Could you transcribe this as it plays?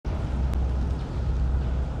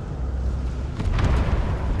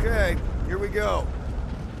Here we go.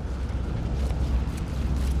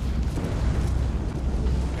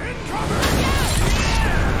 Incoming!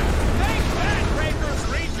 Take that, Raiders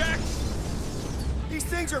rejects! These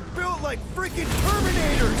things are built like freaking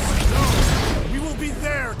Terminators! No! We will be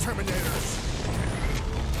their Terminators!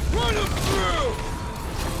 Run them through!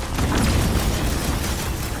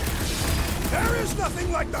 There is nothing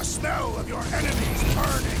like the smell of your enemies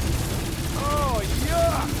burning! Oh,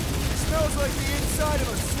 yuck! Smells like the inside of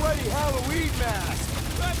a sweaty Halloween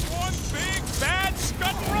mask! That's one big, bad,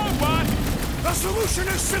 scudding robot! The solution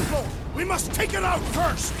is simple! We must take it out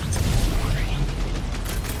first!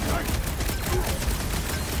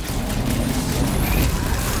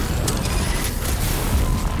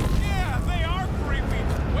 Yeah, they are creepy.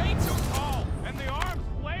 Way too tall. And the arms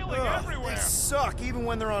flailing everywhere. They suck even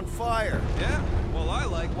when they're on fire. Yeah? Well, I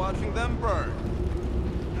like watching them burn.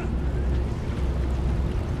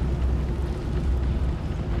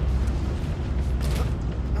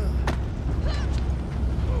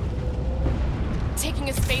 Taking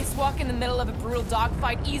a spacewalk in the middle of a brutal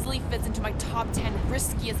dogfight easily fits into my top 10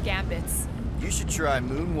 riskiest gambits. You should try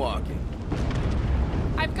moonwalking.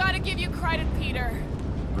 I've got to give you credit, Peter.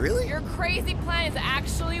 Really? Your crazy plan is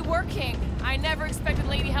actually working. I never expected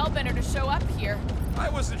Lady Hellbender to show up here. I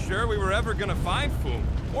wasn't sure we were ever gonna find Foom,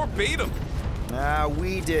 or beat him. Ah,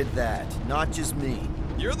 we did that, not just me.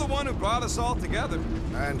 You're the one who brought us all together.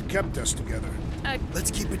 And kept us together.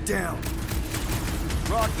 Let's keep it down.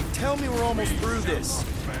 Rocky, tell me we're almost through this.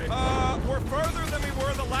 We're further than we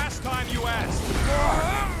were the last time you asked.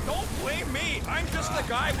 Don't blame me. I'm just the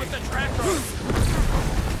guy with the tractor.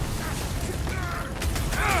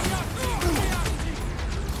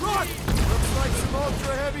 Rock! Looks like some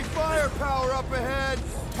ultra-heavy firepower up ahead.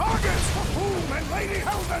 Targets for Boom and Lady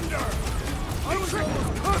Hellbender! I was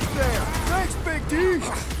almost cooked there. Thanks, Big D.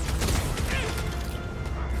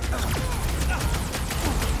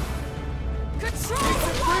 Control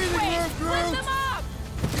the walkway! Split them up!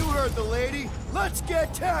 You heard the lady. Let's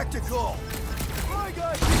get tactical. My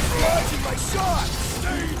guy keeps watching my shot.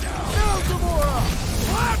 Stay down! Now, Gamora!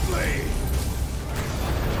 Gladly!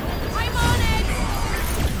 I'm on it!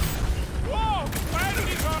 Whoa! Glad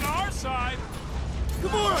he's on our side.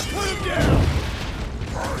 Gamora, put him down!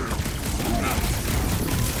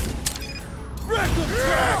 Wreck them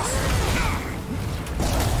tracks!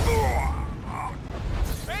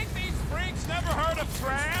 Think these freaks never heard of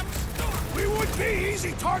trams? We would be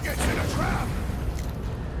easy targets in a trap!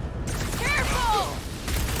 Careful!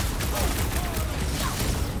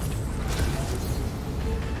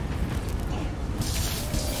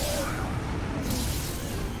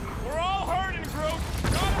 We're all hurting, Groot.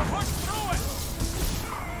 Gotta push through it.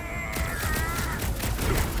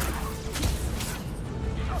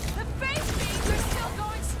 The face beams are still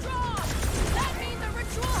going strong! That means the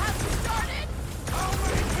ritual hasn't started? How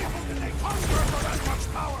many people did they conquer for that much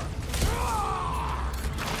power?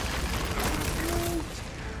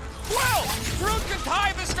 Well, Groot can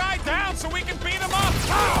tie this guy down so we can beat him up.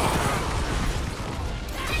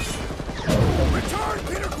 Return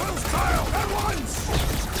Peter Quill's child at once!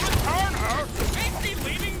 Return her? Ain't she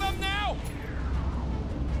leading them now?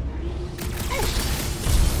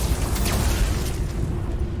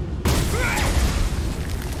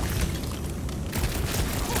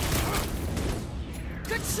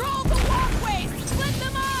 Control the walkways! Split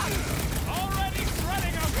them up! Already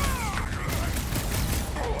shredding them.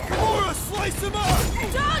 Gamora, slice him up!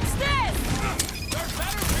 Dodge this! There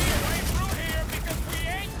better be a way through here because we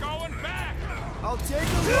ain't going back. I'll take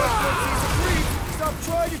a look once he's free. Stop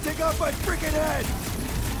trying to take off my freaking head!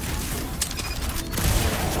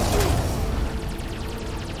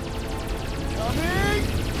 Coming!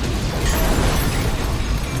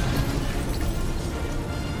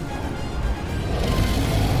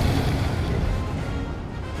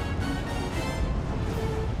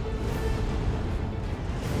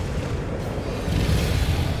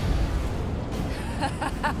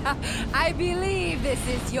 I believe this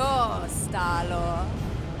is yours, Star-Lord.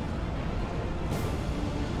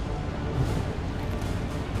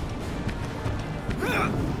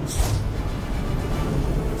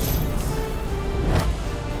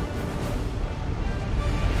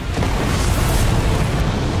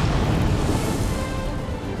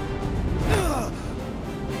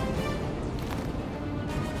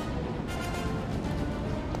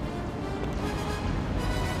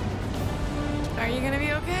 Are you gonna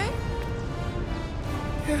be okay?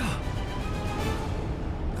 Yeah.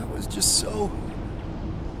 That was just so...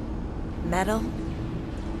 Metal?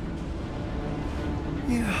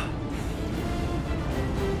 Yeah.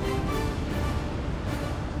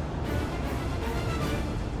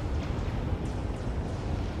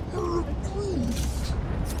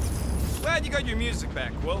 Glad you got your music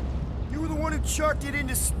back, Quill. You were the one who chucked it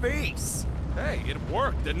into space. Hey, it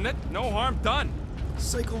worked, didn't it? No harm done.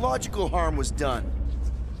 Psychological harm was done.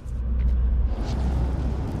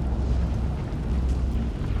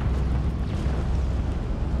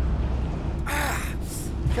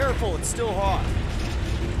 Careful, it's still hot.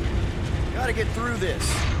 Gotta get through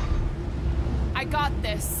this. I got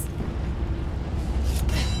this.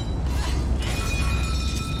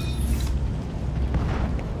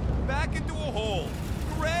 Back into a hole.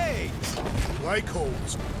 Great! Like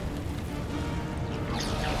holes.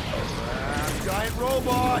 Giant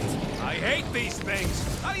robot! I hate these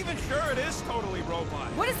things. Not even sure it is totally robot.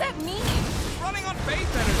 What does that mean? It's running on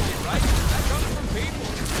faith energy, right? That comes from people.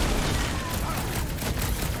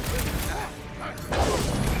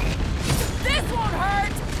 This won't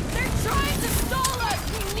hurt! They're trying to stall us!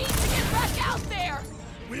 We need to get back out there!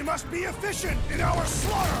 We must be efficient in our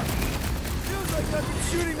slaughter! Feels like I've been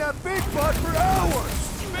shooting that big butt for hours!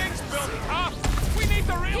 Things built tough. We need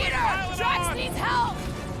to really Peter! pile it Drax on. needs help!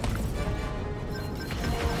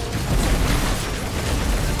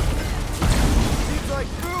 Seems like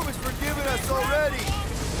Boom has forgiven us already!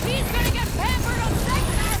 He's gonna get pampered on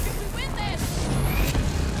second arc if we win this!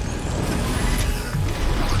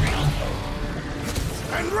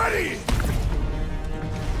 And ready!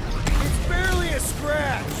 It's barely a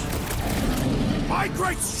scratch! My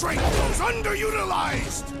great strength goes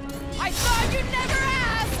underutilized! I thought you'd never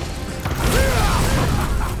ask!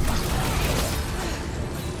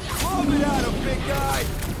 Lob it at him, big guy!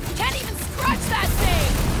 Can't even scratch that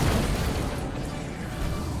thing!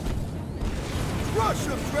 Crush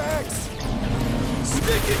him, Drax!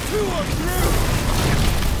 Stick it to him, Groot!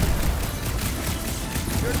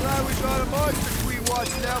 You're glad we got a monster queen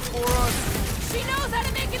watching out for us. She knows how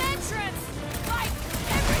to make an entrance! Like,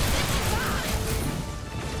 every single time!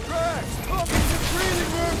 Drax, up into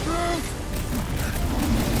breathing room, Groot!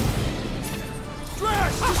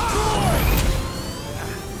 Drax, destroy!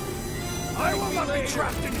 I will not be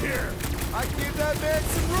trapped in here! I give that man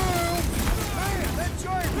some room! Man, that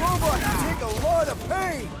giant robot can take a lot of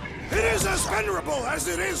pain! It is as venerable as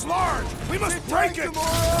it is large! We must break it!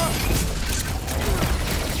 Gamora!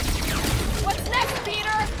 What's next,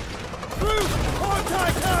 Peter? Groot,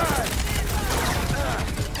 anti-time!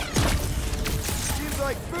 Seems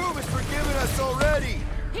like Boom has forgiven us already!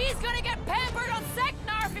 He's gonna get pampered on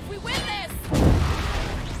Seknarf if we win this!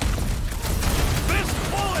 This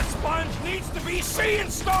bullet sponge needs to be seeing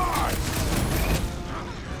stars!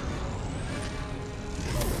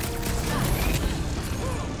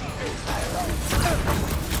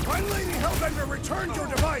 When Lady Hellbender returned your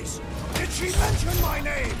device, did she mention my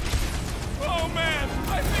name? Oh man,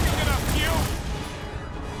 I think I'm gonna puke!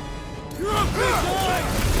 You're a big guy!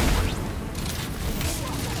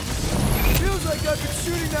 Feels like I've been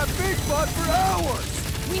shooting that big butt for hours!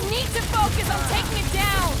 We need to focus on taking it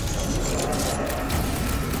down!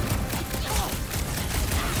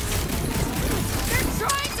 They're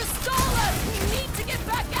trying to stall us! We need to get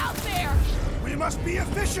back out there! We must be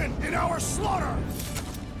efficient in our slaughter!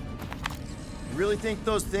 You really think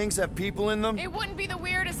those things have people in them? It wouldn't be the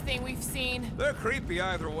weirdest thing we've seen. They're creepy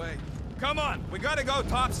either way. Come on, we gotta go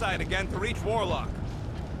topside again to reach Warlock.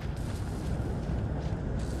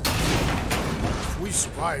 If we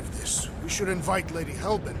survive this, we should invite Lady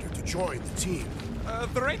Hellbender to join the team.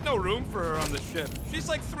 There ain't no room for her on the ship. She's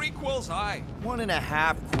like 3 quills high.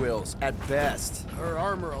 1.5 quills, at best. Her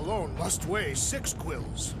armor alone must weigh 6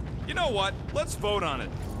 quills. You know what? Let's vote on it.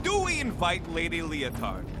 Do we invite Lady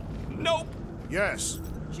Leotard? Nope. Yes.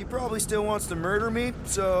 She probably still wants to murder me,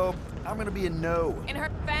 so I'm gonna be a no. In her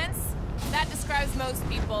defense, that describes most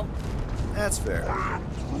people. That's fair.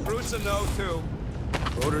 Bruce a no, too.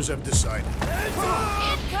 Voters have decided.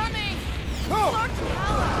 Incoming! Oh! Lord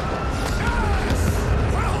Capella!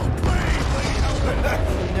 Well played, Lady Hellbender!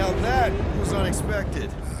 Now that was unexpected.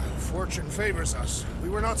 Fortune favors us. We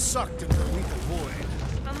were not sucked into the lethal void.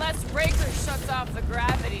 Unless Breaker shuts off the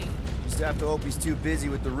gravity. Just have to hope he's too busy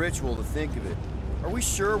with the ritual to think of it. Are we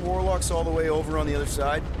sure Warlock's all the way over on the other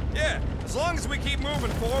side? Yeah, as long as we keep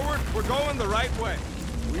moving forward, we're going the right way.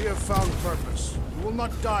 We have found purpose. We will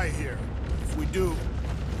not die here. If we do,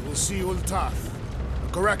 we will see Ultath.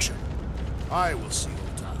 Correction. I will see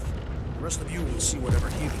Ultath. The rest of you will see whatever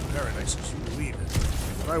heathen paradises you believe in.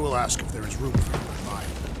 But I will ask if there is room for you in mine.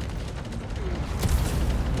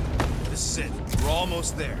 This is it. We're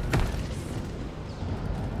almost there.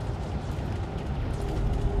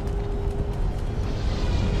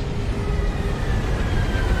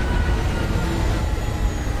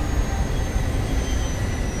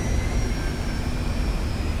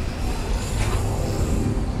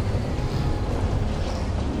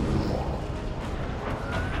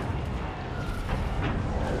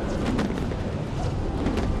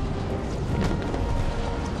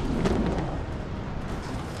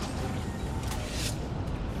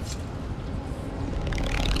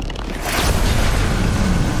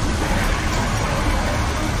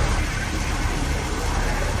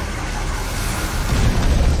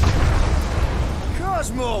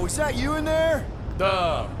 Cosmo, is that you in there?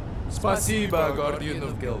 Da! Spasiba, Guardian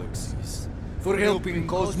of Galaxies, for helping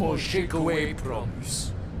Cosmo shake away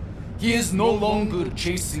promise. He is no longer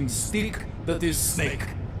chasing stick that is snake.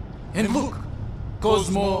 And look,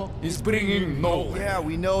 Cosmo is bringing nowhere. Yeah,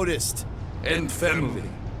 we noticed. And family.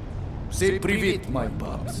 Say privet, my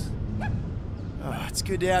pops. Oh, it's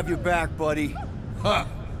good to have you back, buddy. Ha!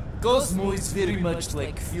 Cosmo is very much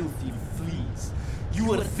like filthy fleas.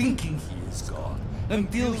 You are thinking he is gone,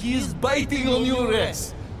 until he is biting on your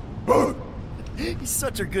ass. He's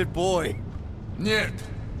such a good boy. Нет.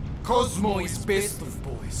 Cosmo is best of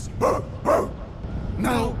boys.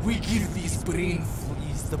 Now we give these brain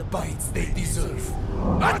fleas the bites they deserve.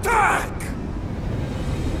 Attack!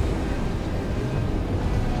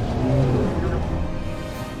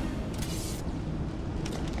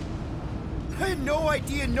 I had no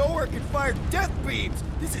idea nowhere could fire death beams.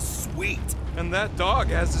 This is sweet. And that dog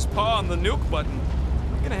has his paw on the nuke button.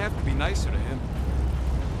 I'm gonna have to be nicer to him.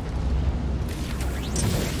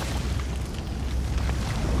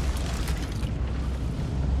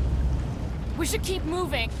 We should keep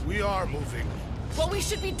moving. We are moving. Well, we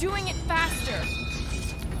should be doing it faster.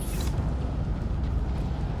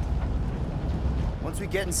 Once we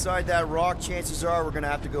get inside that rock, chances are we're gonna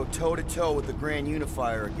have to go toe-to-toe with the Grand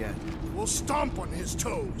Unifier again. We'll stomp on his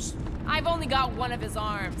toes. I've only got one of his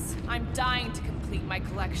arms. I'm dying to complete my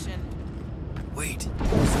collection. Wait,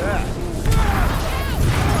 what's that?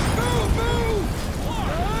 Move! Move!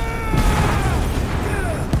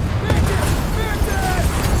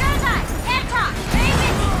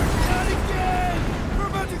 Not again! We're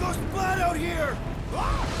about to go splat out here!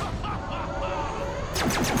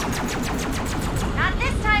 Not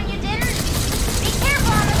this time, you didn't. Be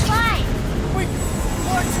careful on the slide. Wait,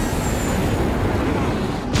 what?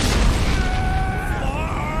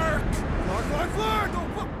 Flark!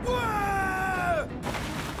 Oh,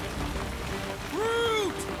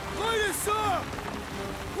 Root! Light us up!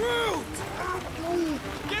 Root!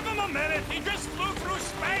 Give him a minute. He just flew through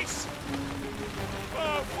space.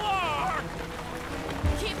 Oh, Flark!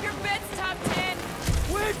 Keep your bits tucked in.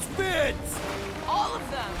 Which bits? All of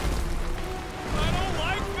them. I don't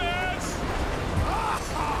like this.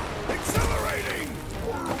 Accelerating!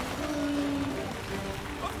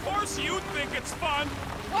 Of course you think it's fun.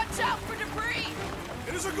 Watch out for debris.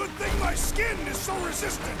 It is a good thing my skin is so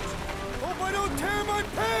resistant. Hope I don't tear my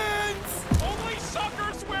pants! Only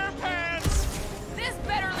suckers wear pants. This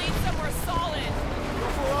better lead somewhere solid.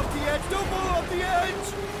 Don't fall off the edge! Don't fall off the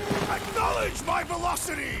edge! Acknowledge my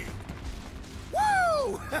velocity!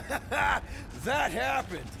 Woo! That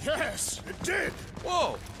happened! Yes, it did!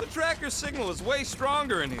 Whoa! The tracker's signal is way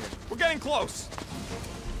stronger in here. We're getting close.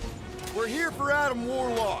 We're here for Adam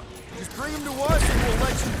Warlock. Just bring him to us and we'll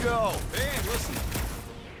let you go. Hey, listen.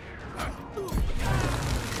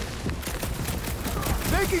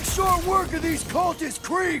 Making short work of these cultist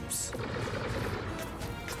creeps!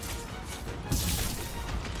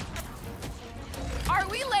 Are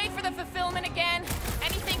we late for the fulfillment again?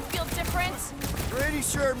 Anything feel different? Pretty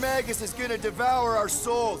sure Magus is gonna devour our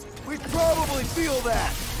souls. We probably feel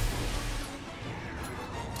that.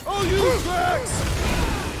 Oh, you Drax!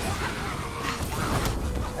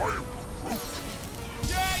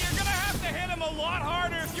 Yeah, you're gonna have to hit him a lot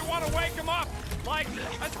harder if you want to wake him up. Like,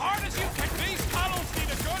 as hard as you can. These tunnels need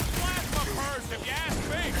a good plasma burst, if you ask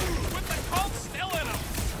me. With the cult still in them.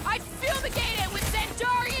 I fumigate it with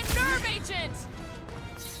Zendarian nerve agent!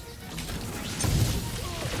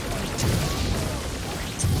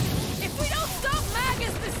 If we don't stop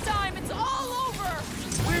Magus this time, it's all over!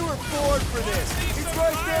 We were born for this. It's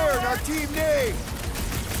right there in our team name.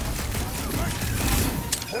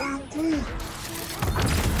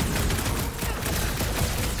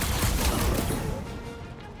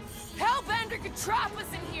 Hellbender could trap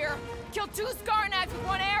us in here! Kill 2 Skarnags with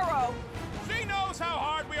 1 arrow! She knows how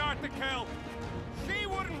hard we are to kill. She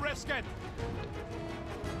wouldn't risk it.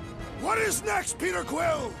 What is next, Peter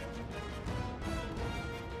Quill?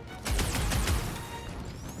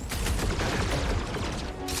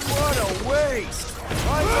 What a waste!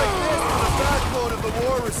 I like this for the backbone of the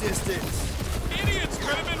war resistance. Idiots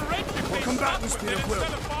could have been rich if For they combatants, stuck with Peter it Quill,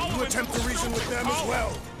 instead of following you attempt to some reason with stupid them as cult.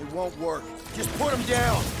 well. It won't work. Just put him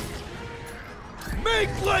down. Make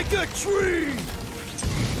like a tree!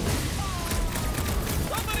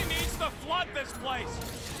 Somebody needs to flood this place.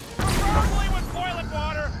 Preferably with toilet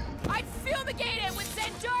water. I'd fumigate it with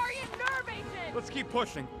Zendarian nerve agent! Let's keep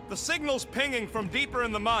pushing. The signal's pinging from deeper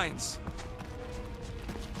in the mines.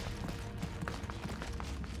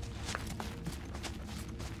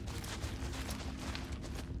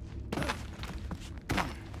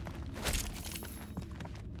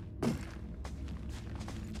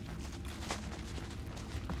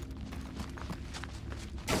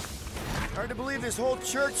 Hard to believe this whole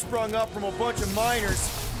church sprung up from a bunch of miners.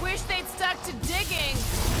 Wish they'd stuck to digging.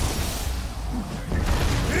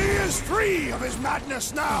 He is free of his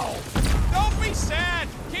madness now! Don't be sad!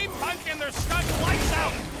 Keep punking their skunk lights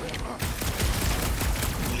out!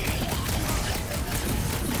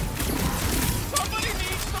 Somebody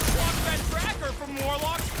needs to pluck that tracker from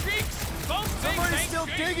Warlock's cheeks! Those things Somebody's ain't still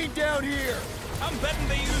cheap. digging down here! I'm betting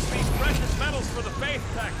they use these precious metals for the faith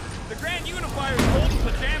tech. The Grand Unifier's golden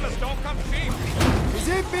pajamas don't come cheap. Is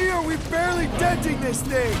it me or are we barely denting this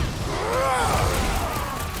thing?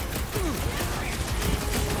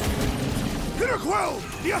 Peter Quill!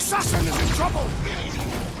 The assassin is in trouble!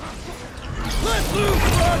 Let loose,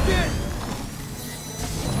 Rocket!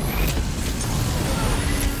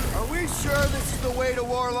 Are we sure this is the way to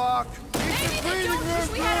Warlock? Maybe they don't wish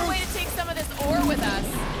we had a way to take some of this ore with us.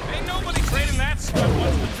 Ain't nobody trading that stuff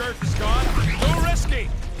once the church is gone. Too risky.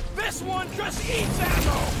 This one just eats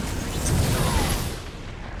ammo!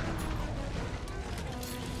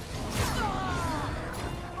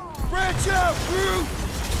 Branch out, crew!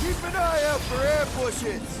 Keep an eye out for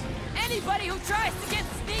ambushes! Anybody who tries to get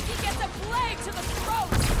sneaky gets a blade to the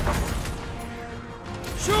throat!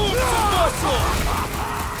 Show 'em some muscle!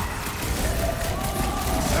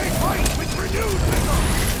 They fight with renewed vigor!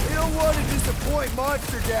 We don't want to disappoint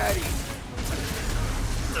Monster Daddy!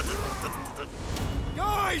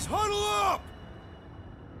 Guys, huddle up!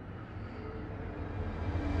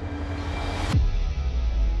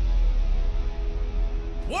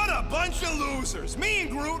 What a bunch of losers! Me and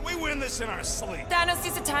Groot, we win this in our sleep. Thanos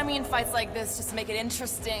used to time me in fights like this just to make it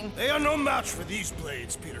interesting. They are no match for these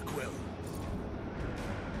blades, Peter Quill.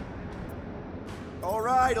 All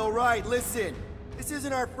right, listen. This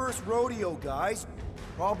isn't our first rodeo, guys.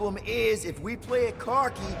 Problem is, if we play it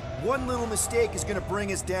cocky, one little mistake is gonna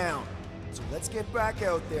bring us down. So let's get back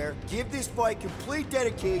out there, give this fight complete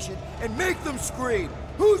dedication, and make them scream.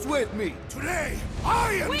 Who's with me? Today,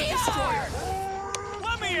 I am the destroyer!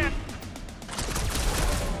 Let me in!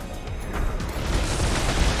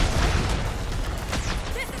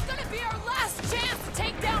 This is gonna be our last chance to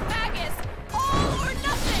take down Magus! All or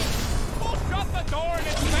nothing! We'll shut the door in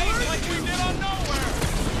its face like we did on Nowhere!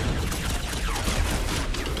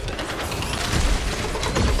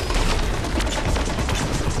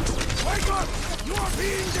 Wake up! You are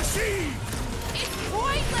being deceived! It's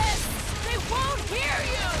pointless! They won't hear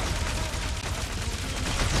you!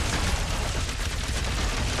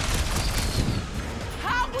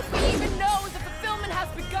 How would we even know the fulfillment has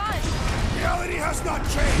begun? Reality has not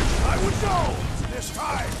changed. I would know this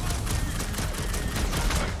time.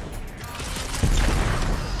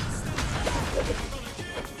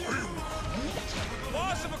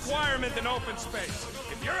 Loss of acquirement in open space.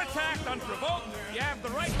 If you're attacked unprovoked, you have the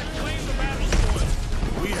right to claim the battle spoils.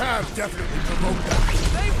 We have definitely provoked them.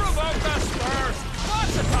 They provoked us first.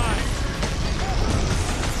 Lots of time.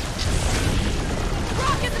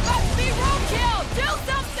 Rocket's about to be roadkill! Do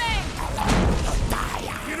something!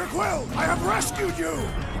 Peter Quill, I have rescued you!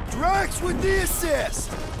 Drax with the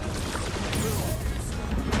assist!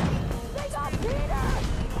 They got Peter!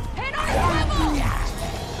 Hit our level!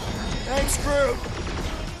 Thanks, Groot!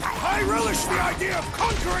 I relish the idea of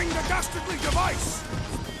conquering the dastardly device!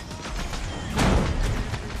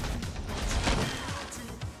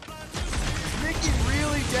 Nikki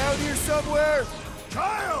really down here somewhere?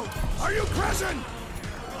 Child, are you present?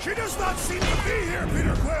 She does not seem to be here,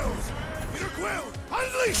 Peter Quill! Peter Quill,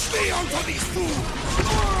 unleash me onto these fools!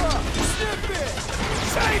 Laura! Snip it!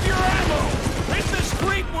 Save your ammo! Hit this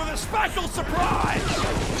creep with a special surprise!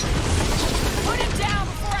 Put him down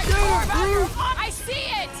before I Get him, carve out your... Groot! I see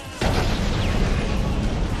it!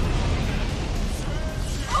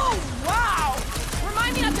 Oh, wow!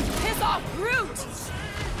 Remind me not to piss off Groot!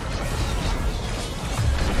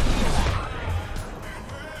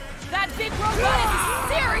 That big robot is a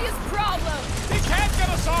serious problem! He can't get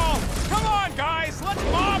us all! Come on, guys! Let's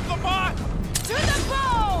mob the bot! To the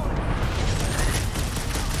bone!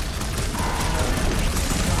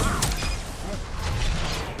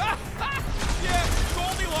 Yeah,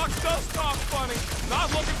 Goldilocks does talk funny.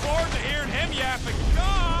 Not looking forward to hearing him yapping.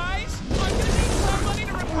 Guys, I'm gonna need somebody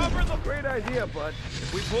to recover the... Great idea, bud.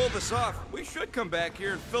 If we pull this off, we should come back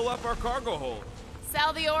here and fill up our cargo hold.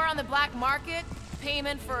 Sell the ore on the black market?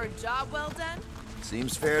 Payment for a job well done?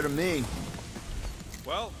 Seems fair to me.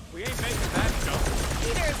 Well, we ain't making that jump.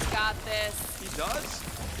 Peter's got this. He does?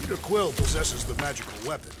 Peter Quill possesses the magical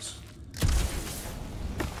weapons.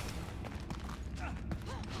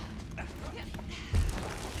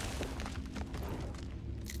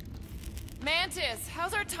 Mantis,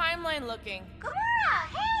 how's our timeline looking? Gamora,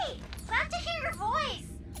 hey! Glad to hear your voice.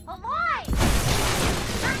 Alive!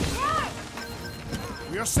 Not dead.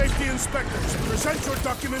 We are safety inspectors. Present your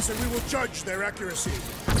documents and we will judge their accuracy.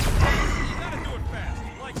 You gotta do it fast,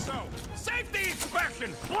 like so. Safety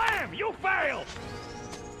inspection! Blam! You failed!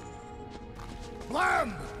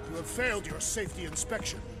 Blam! You have failed your safety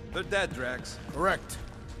inspection. They're dead, Drax. Correct.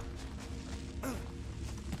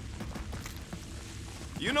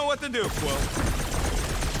 You know what to do, Quill.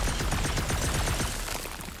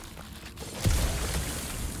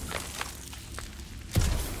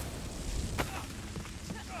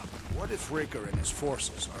 What if Raker and his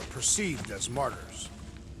forces are perceived as martyrs?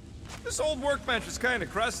 This old workbench is kinda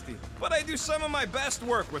crusty, but I do some of my best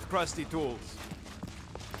work with crusty tools.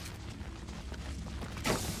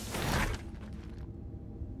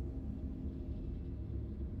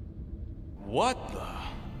 What the?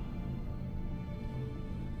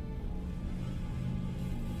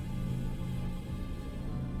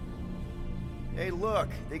 Hey, look,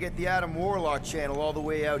 they get the Adam Warlock channel all the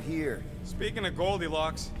way out here. Speaking of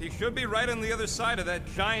Goldilocks, he should be right on the other side of that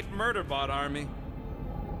giant murder bot army.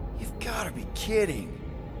 You've gotta be kidding.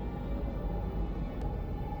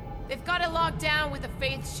 They've got it locked down with a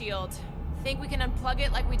faith shield. Think we can unplug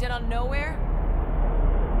it like we did on Nowhere?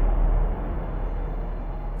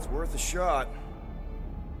 It's worth a shot.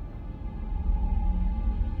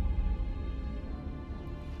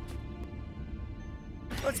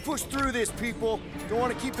 Let's push through this, people. Don't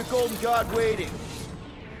want to keep the Golden God waiting.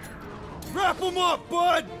 Wrap him up,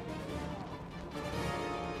 bud!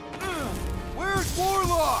 Where's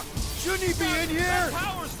Warlock? Shouldn't he be in here? That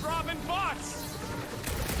power's dropping bots!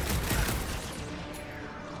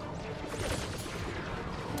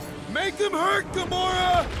 Make them hurt,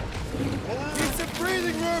 Gamora! Need some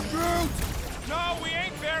breathing room, Groot! No, we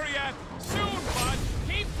ain't there yet. Soon, bud.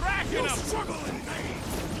 Keep thrashing them. Struggle in vain!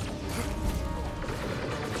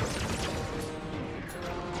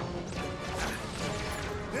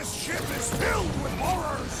 This ship is filled with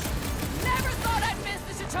horrors! Never thought I'd miss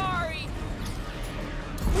the Chitauri!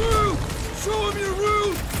 Groot! Show him your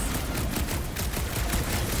roots!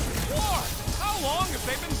 War! How long have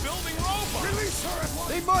they been building robots? Release her at once!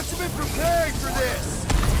 They must have been preparing for this!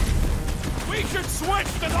 We should switch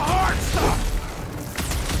to the hard stuff!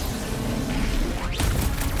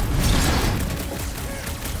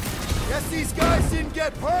 Guess these guys didn't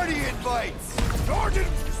get party invites! Jordan!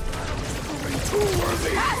 Proving too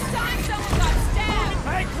worthy! Last time someone got stabbed!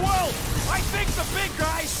 Hey, Quill! I think the big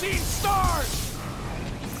guy's seen stars!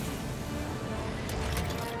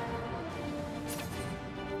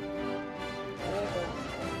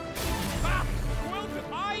 Ah, Quill,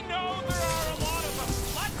 I know there are a lot of them.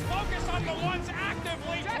 Let's focus on the ones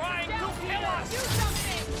actively trying to kill us! Do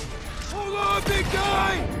something! Hold on, big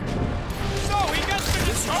guy! So he gets to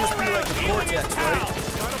just go must be around like the healing his vortex, pals.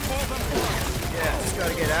 right? Gotta pull them forward. Yeah, just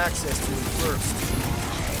gotta get access to him first.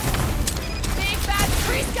 Big bad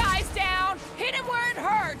priest guy's down! Hit him where it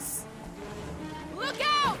hurts! Look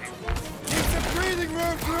out! Keep some breathing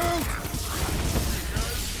room, Groot!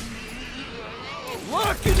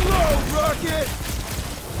 Lock and load, Rocket!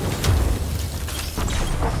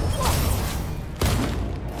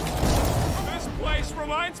 This place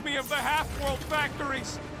reminds me of the Half-World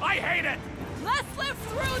factories. I hate it! Let's live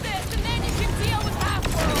through this, and then you can deal with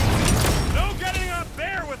Half-World! No getting up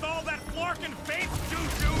there with all that Flark and Faith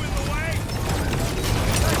choo-choo in the way!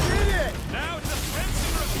 I did it! Now just rinse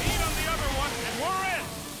and repeat on the other one, and we're in!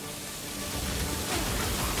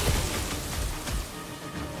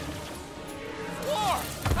 War!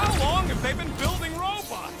 How long have they been building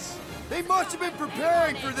robots? They must have been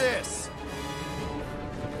preparing for this!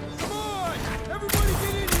 Come on! Everybody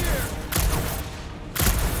get in here!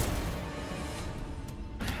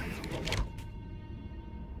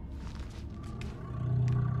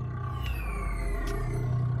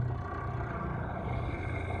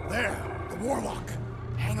 There! The Warlock!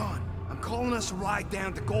 Hang on. I'm calling us a ride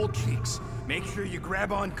down to Gold Cheeks. Make sure you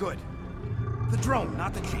grab on good. The drone,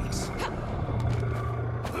 not the cheeks.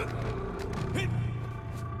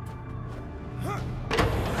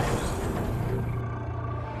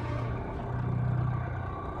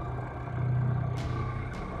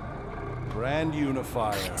 Grand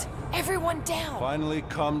Unifier. Everyone down! Finally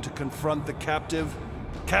come to confront the captive,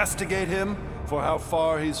 castigate him for how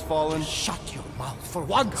far he's fallen. Shut your mouth for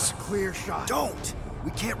once! Clear shot. Don't!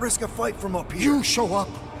 We can't risk a fight from up here. You show up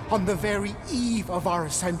on the very eve of our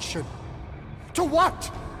ascension. To what?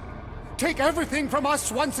 Take everything from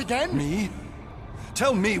us once again? Me?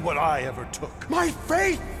 Tell me what I ever took. My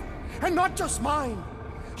faith! And not just mine!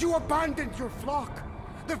 You abandoned your flock,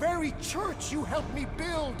 The very church you helped me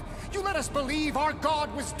build. You let us believe our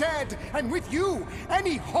God was dead, and with you,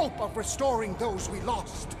 any hope of restoring those we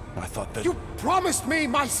lost. I thought that... You promised me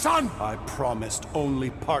my son! I promised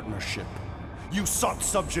only partnership. You sought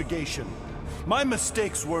subjugation. My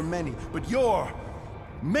mistakes were many, but your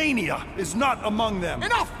mania is not among them.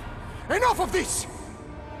 Enough! Enough of this!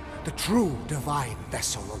 The true divine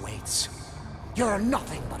vessel awaits. You're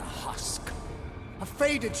nothing but a husk. A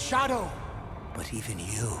faded shadow. But even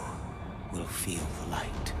you will feel the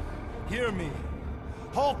light. Hear me.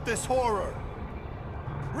 Halt this horror.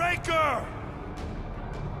 Raker!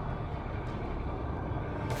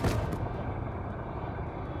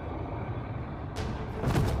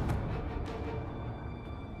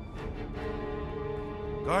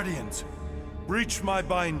 Guardians, breach my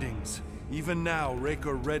bindings. Even now,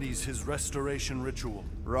 Raker readies his restoration ritual.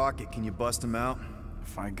 Rocket, can you bust him out?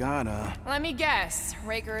 If I gotta... Let me guess.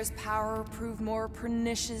 Raker's power proved more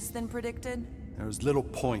pernicious than predicted? There's little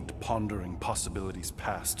point pondering possibilities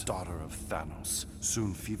past, daughter of Thanos.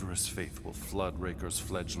 Soon feverous faith will flood Raker's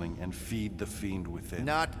fledgling and feed the fiend within.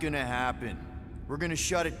 Not gonna happen. We're gonna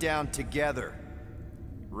shut it down together.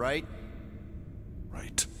 Right?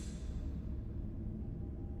 Right.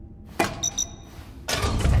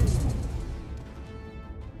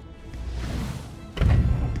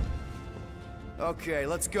 Okay,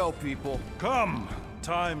 let's go, people. Come!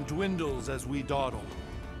 Time dwindles as we dawdle.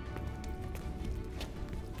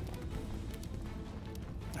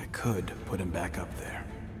 I could put him back up there.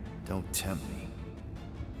 Don't tempt me.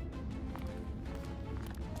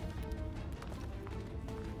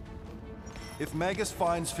 If Magus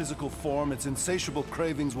finds physical form, its insatiable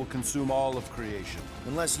cravings will consume all of creation.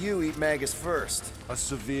 Unless you eat Magus first. A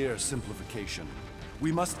severe simplification.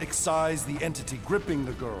 We must excise the entity gripping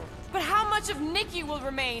the girl. But how much of Nikki will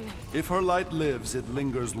remain? If her light lives, it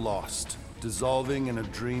lingers lost, dissolving in a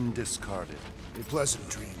dream discarded. A pleasant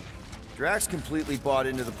dream. Drax completely bought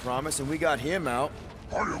into the promise, and we got him out.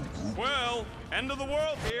 Well, end of the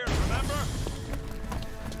world here, remember?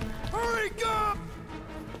 Hurry up!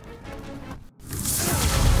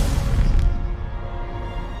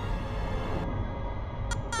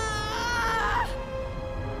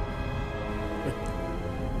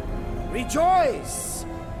 Rejoice!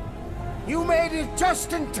 You made it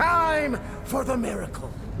just in time for the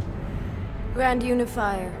miracle. Grand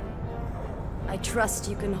Unifier, I trust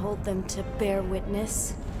you can hold them to bear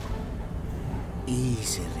witness.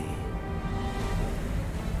 Easily.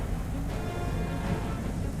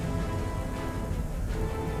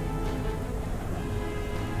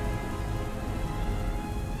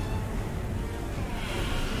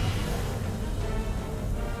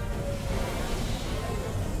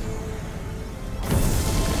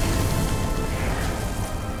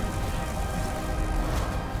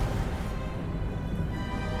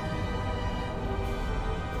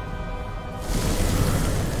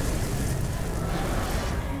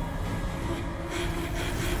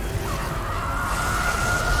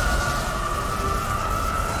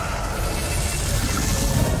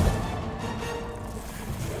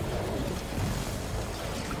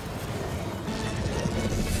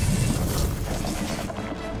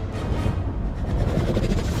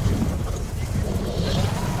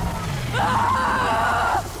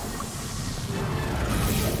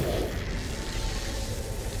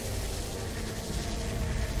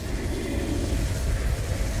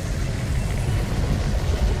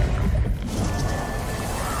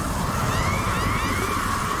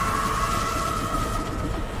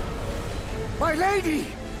 My lady!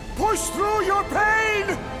 Push through your pain!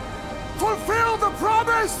 Fulfill the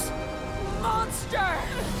promise! Monster!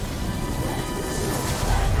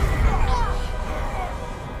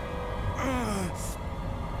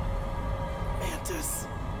 Mantis.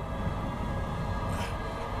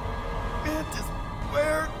 Mantis,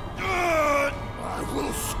 where? I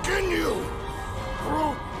will skin you!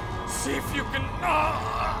 Groot, see if you can...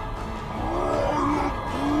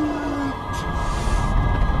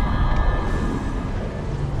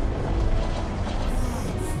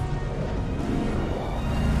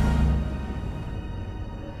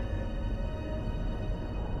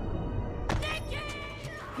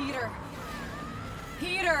 Peter!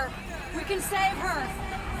 Peter! We can save her!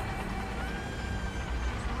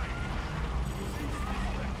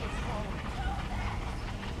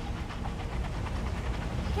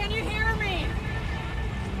 Can you hear me?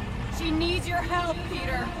 She needs your help,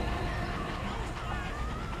 Peter.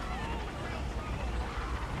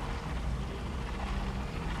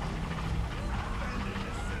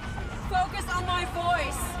 Focus on my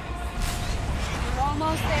voice. We're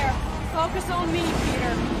almost there. Focus on me,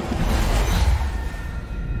 Peter.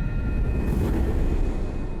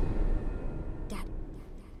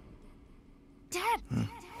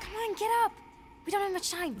 having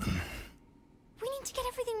much time. We need to get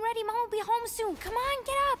everything ready. Mom will be home soon. Come on,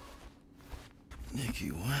 get up. Nikki,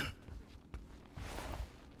 what?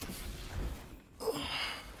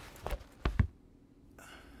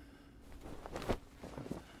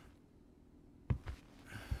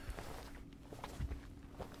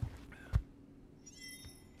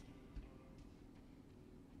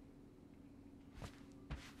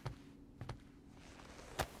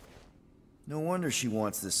 No wonder she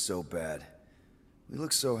wants this so bad. We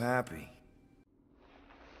look so happy.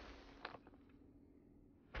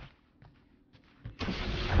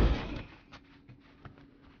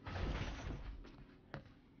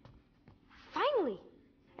 Finally!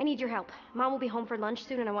 I need your help. Mom will be home for lunch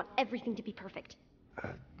soon and I want everything to be perfect.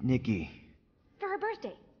 Nikki. For her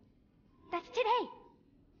birthday. That's today.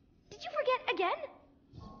 Did you forget again?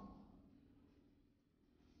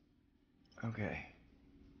 Okay.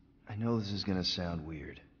 I know this is gonna sound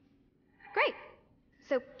weird. Great!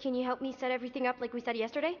 So, can you help me set everything up like we said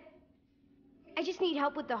yesterday? I just need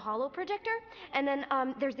help with the holo projector, and then,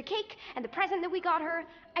 there's the cake and the present that we got her.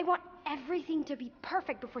 I want everything to be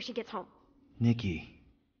perfect before she gets home. Nikki.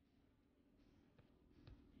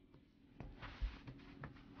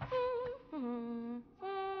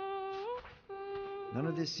 None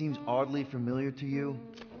of this seems oddly familiar to you?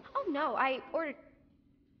 Oh no, I ordered...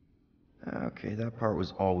 Okay, that part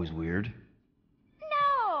was always weird.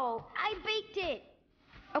 No! I baked it!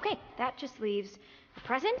 Okay, that just leaves the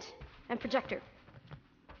present and projector.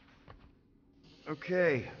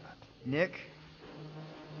 Okay, Nick.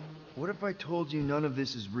 What if I told you none of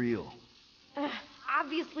this is real?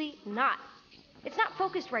 Obviously not. It's not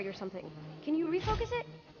focused right or something. Can you refocus it?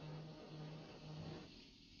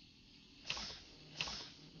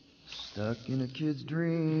 Stuck in a kid's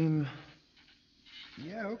dream.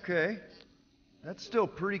 Yeah, okay. That's still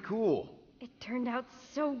pretty cool. It turned out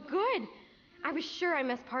so good. I was sure I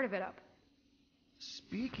messed part of it up.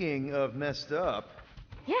 Speaking of messed up...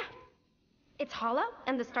 Yeah. It's hollow,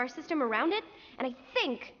 and the star system around it, and I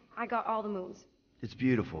think I got all the moons. It's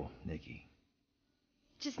beautiful, Nikki.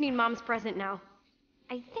 Just need Mom's present now.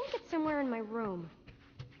 I think it's somewhere in my room.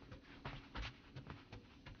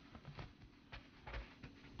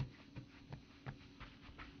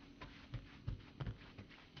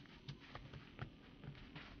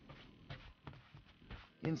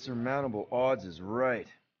 Insurmountable odds is right.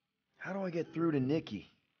 How do I get through to Nikki?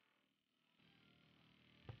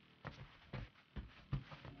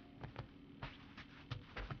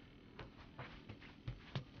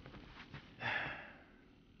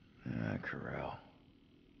 Corral.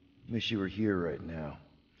 Wish you were here right now.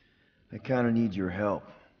 I kinda need your help.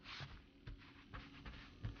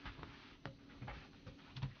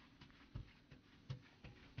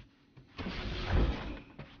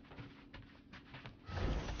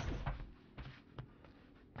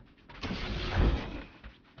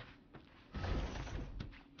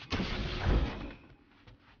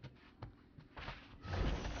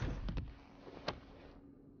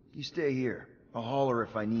 You stay here. I'll holler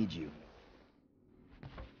if I need you.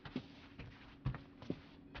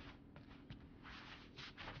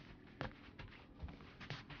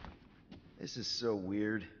 This is so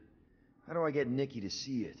weird. How do I get Nikki to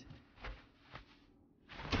see it?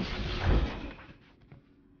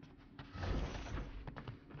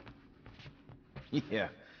 Yeah,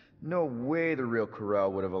 no way the real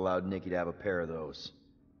Corral would have allowed Nikki to have a pair of those.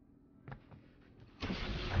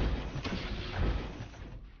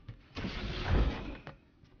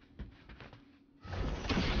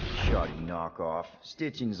 Shoddy knockoff.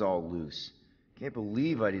 Stitching's all loose. Can't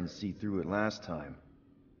believe I didn't see through it last time.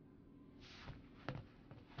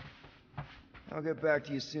 I'll get back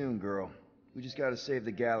to you soon, girl. We just gotta save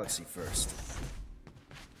the galaxy first.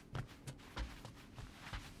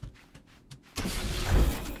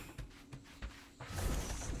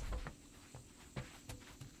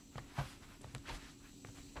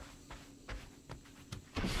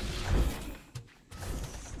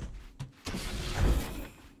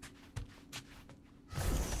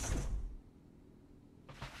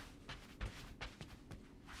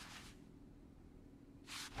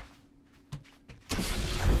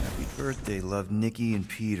 Birthday loved Nikki and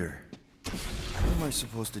Peter. What am I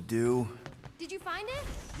supposed to do? Did you find it?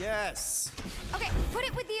 Yes! Okay, put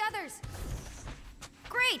it with the others.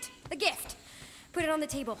 Great! The gift. Put it on the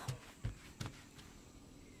table.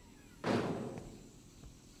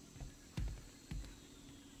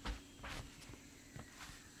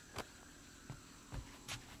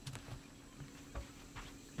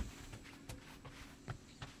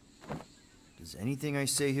 Does anything I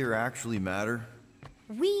say here actually matter?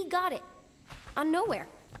 We got it. On nowhere.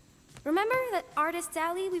 Remember that artist's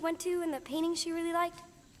alley we went to and the painting she really liked?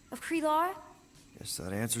 Of Kree-Lara? Guess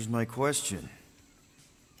that answers my question.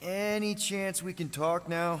 Any chance we can talk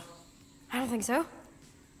now? I don't think so.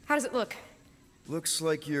 How does it look? Looks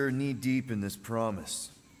like you're knee-deep in this promise.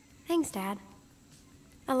 Thanks, Dad.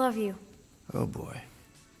 I love you. Oh boy.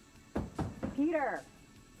 Peter,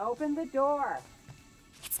 open the door.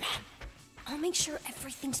 It's Mom. I'll make sure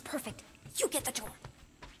everything's perfect. You get the door.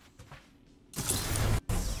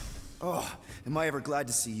 Oh, am I ever glad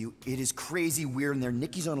to see you. It is crazy weird in there.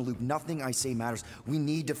 Nikki's on a loop. Nothing I say matters. We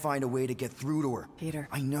need to find a way to get through to her. Peter.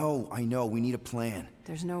 I know. We need a plan.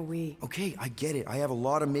 There's no we. Okay, I get it. I have a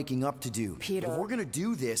lot of making up to do. Peter. But if we're gonna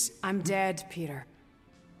do this... I'm dead, Peter.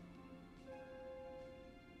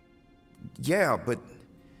 Yeah, but...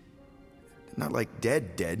 not like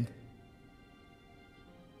dead.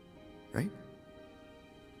 Right?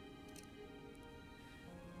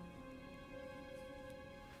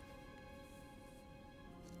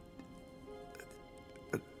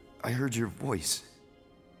 I heard your voice.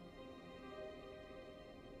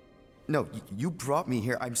 No, you brought me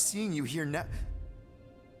here. I'm seeing you here now.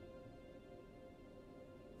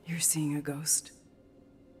 You're seeing a ghost.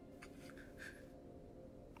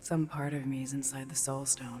 Some part of me is inside the Soul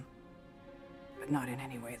Stone, but not in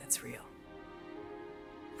any way that's real.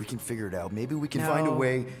 We can figure it out. Maybe we can find a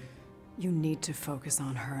way... You need to focus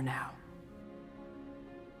on her now.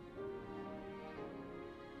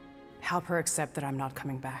 Help her accept that I'm not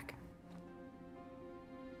coming back.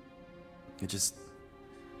 I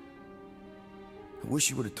wish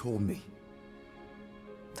you would have told me.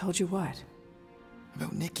 Told you what?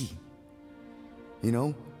 About Nikki. You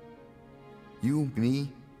know? You,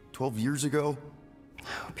 me, 12 years ago.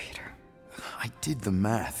 Oh, Peter. I did the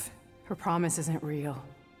math. Her promise isn't real.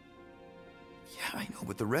 Yeah, I know,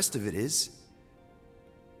 but the rest of it is.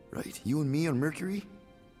 Right? You and me on Mercury?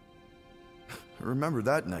 I remember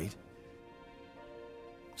that night.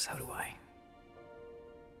 So do I.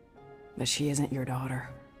 But she isn't your daughter.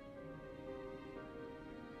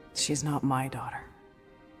 She's not my daughter.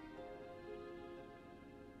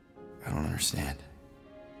 I don't understand.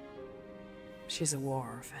 She's a war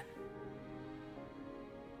orphan.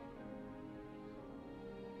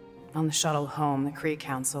 On the shuttle home, the Kree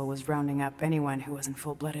Council was rounding up anyone who wasn't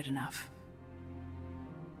full-blooded enough.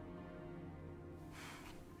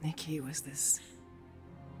 Nikki was this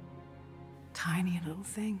tiny little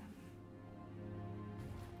thing.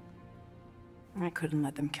 I couldn't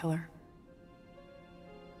let them kill her.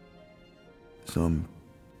 So I'm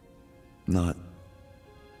not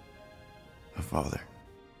a father.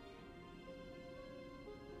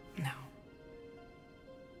 No.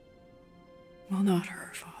 Well, not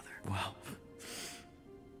her father. Wow.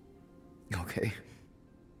 Okay.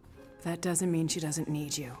 That doesn't mean she doesn't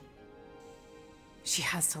need you. She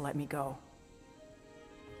has to let me go.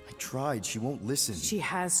 I tried. She won't listen. She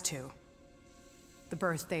has to. The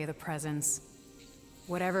birthday, the presents.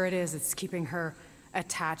 Whatever it is, it's keeping her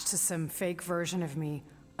attached to some fake version of me,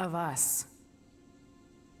 of us.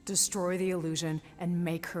 Destroy the illusion and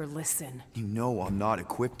make her listen. You know I'm not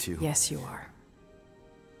equipped to. Yes, you are.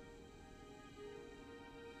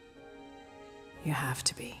 You have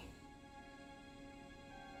to be.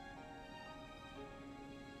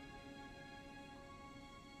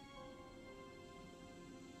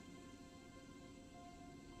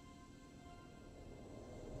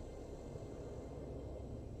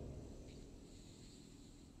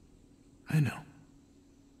 I know.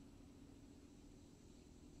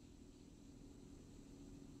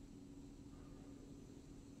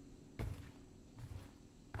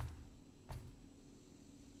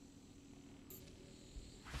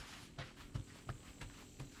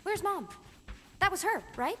 Where's Mom? That was her,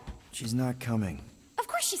 right? She's not coming. Of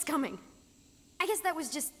course she's coming. I guess that was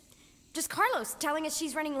just Carlos telling us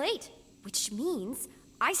she's running late. Which means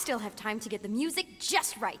I still have time to get the music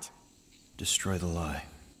just right. Destroy the lie.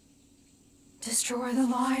 Destroy the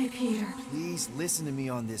lie, Peter. Please listen to me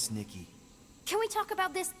on this, Nikki. Can we talk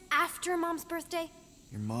about this after Mom's birthday?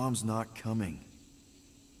 Your mom's not coming.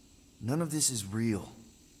 None of this is real.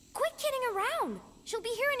 Quit kidding around. She'll be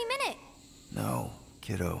here any minute. No,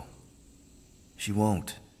 kiddo. She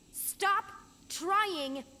won't. Stop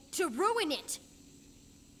trying to ruin it.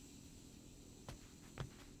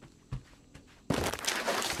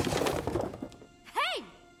 Hey!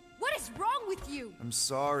 What is wrong with you? I'm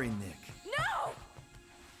sorry, Nick. No!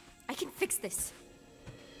 I can fix this.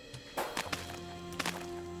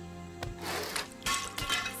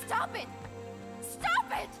 Stop it! Stop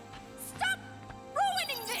it! Stop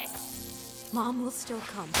ruining this! Mom will still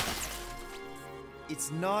come.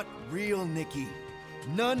 It's not real, Nikki.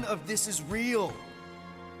 None of this is real.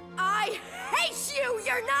 I hate you!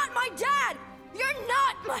 You're not my dad! You're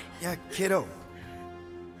not my... Yeah, kiddo.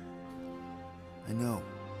 I know.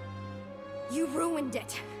 You ruined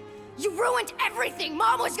it. You ruined everything!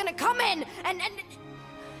 Mom was gonna come in and...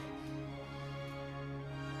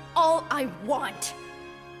 All I want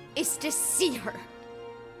is to see her.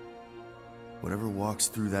 Whatever walks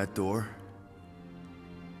through that door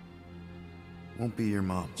won't be your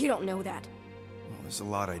mom. You don't know that. Well, there's a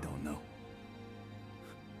lot I don't know.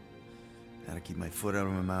 How to keep my foot out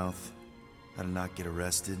of my mouth, how to not get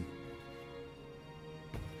arrested,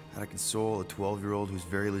 how to console a 12-year-old whose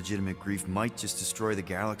very legitimate grief might just destroy the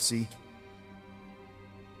galaxy.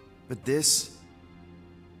 But this,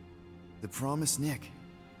 the promised Nick,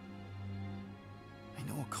 I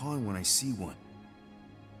know a con when I see one.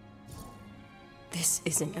 This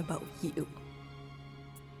isn't about you.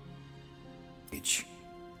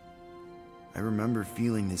 I remember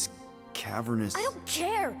feeling this cavernous... I don't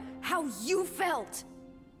care how you felt!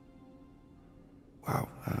 Wow,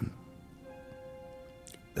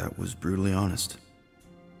 that was brutally honest.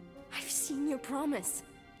 I've seen your promise.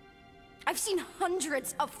 I've seen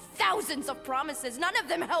hundreds of thousands of promises. None of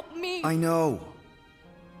them help me. I know.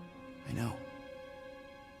 I know.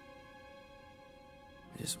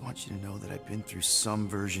 I just want you to know that I've been through some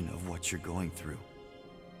version of what you're going through.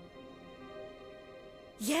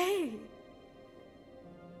 Yay!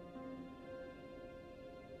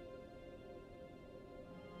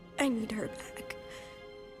 I need her back.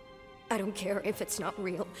 I don't care if it's not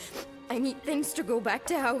real. I need things to go back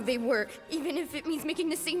to how they were, even if it means making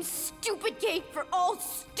the same stupid cake for all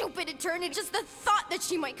stupid eternity. Just the thought that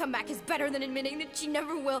she might come back is better than admitting that she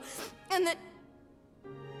never will. And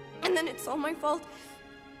then it's all my fault.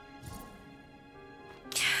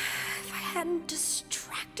 If I hadn't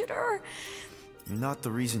distracted her... You're not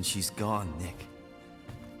the reason she's gone, Nick.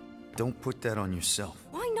 Don't put that on yourself.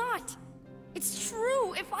 Why not? It's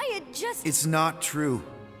true. If I had just... It's not true.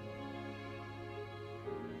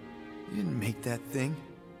 You didn't make that thing.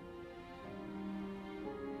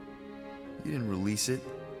 You didn't release it.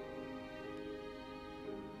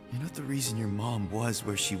 You're not the reason your mom was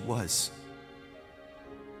where she was.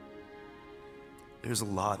 There's a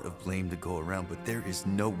lot of blame to go around, but there is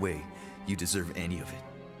no way you deserve any of it.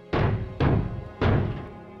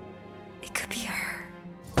 It could be her.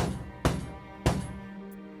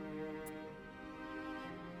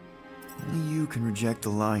 Only you can reject the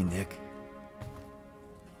lie, Nick.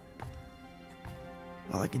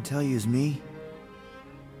 All I can tell you is me.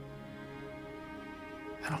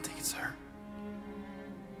 I don't think it's her.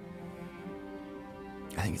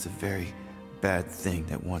 I think it's a very bad thing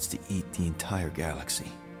that wants to eat the entire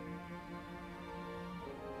galaxy.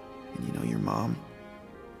 And you know your mom,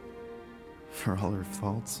 for all her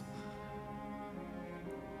faults,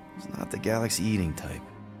 is not the galaxy-eating type.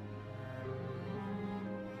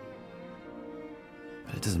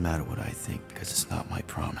 But it doesn't matter what I think, because it's not my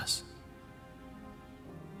promise.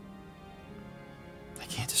 I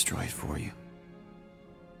can't destroy it for you.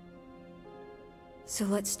 So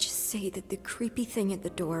let's just say that the creepy thing at the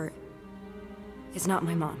door is not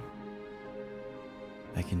my mom.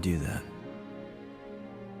 I can do that.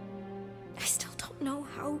 I still don't know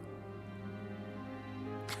how...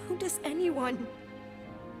 How does anyone...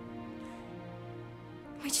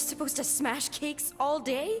 Am I just supposed to smash cakes all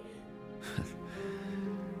day?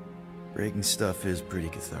 Breaking stuff is pretty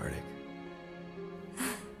cathartic.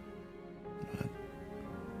 But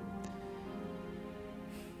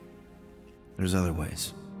there's other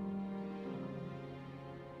ways.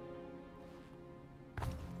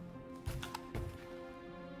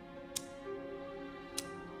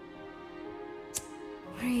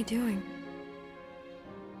 What are you doing?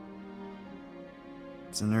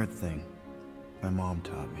 It's an Earth thing my mom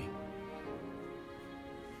taught me.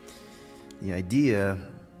 The idea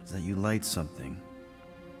is that you light something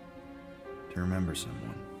to remember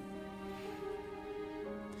someone,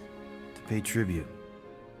 to pay tribute.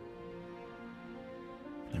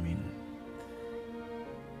 I mean,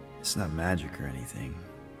 it's not magic or anything.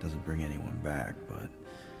 It doesn't bring anyone back, but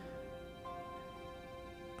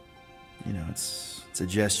you know, it's a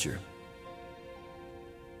gesture.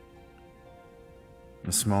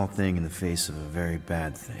 A small thing in the face of a very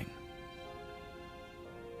bad thing.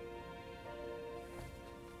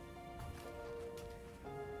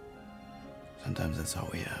 Sometimes that's all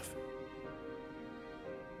we have.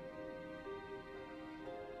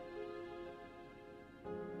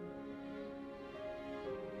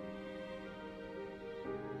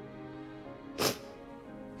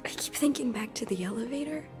 I keep thinking back to the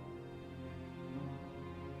elevator.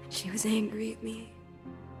 She was angry at me.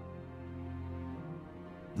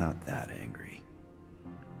 Not that angry.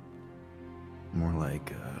 More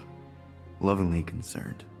like, lovingly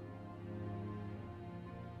concerned.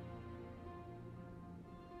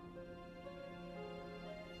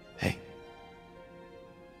 Hey.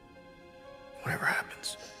 Whatever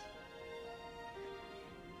happens,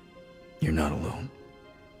 you're not alone.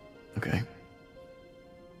 Okay?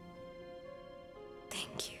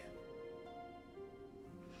 Thank you.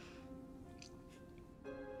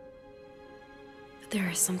 But there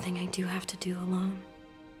is something I do have to do alone.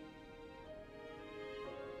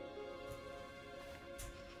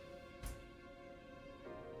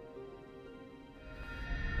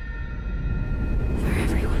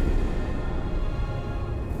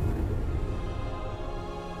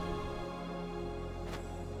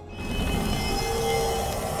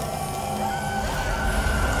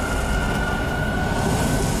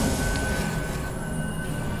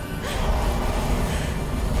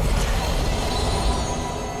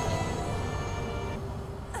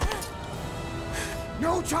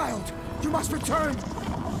 No, child! You must return!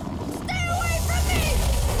 Stay away from me!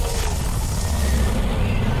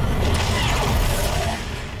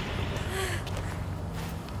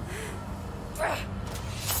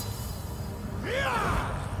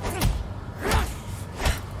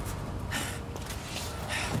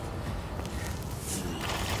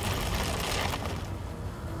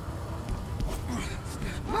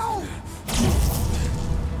 No!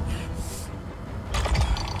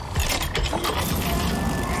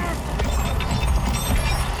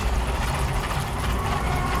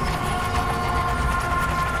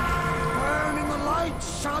 Burn in the light,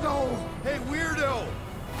 Shadow! Hey, weirdo!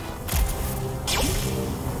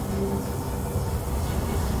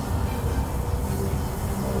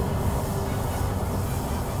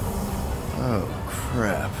 Oh,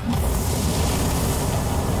 crap.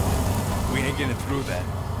 We ain't getting through that.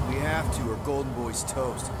 We have to, or Golden Boy's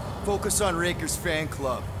toast. Focus on Raker's fan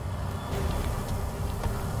club.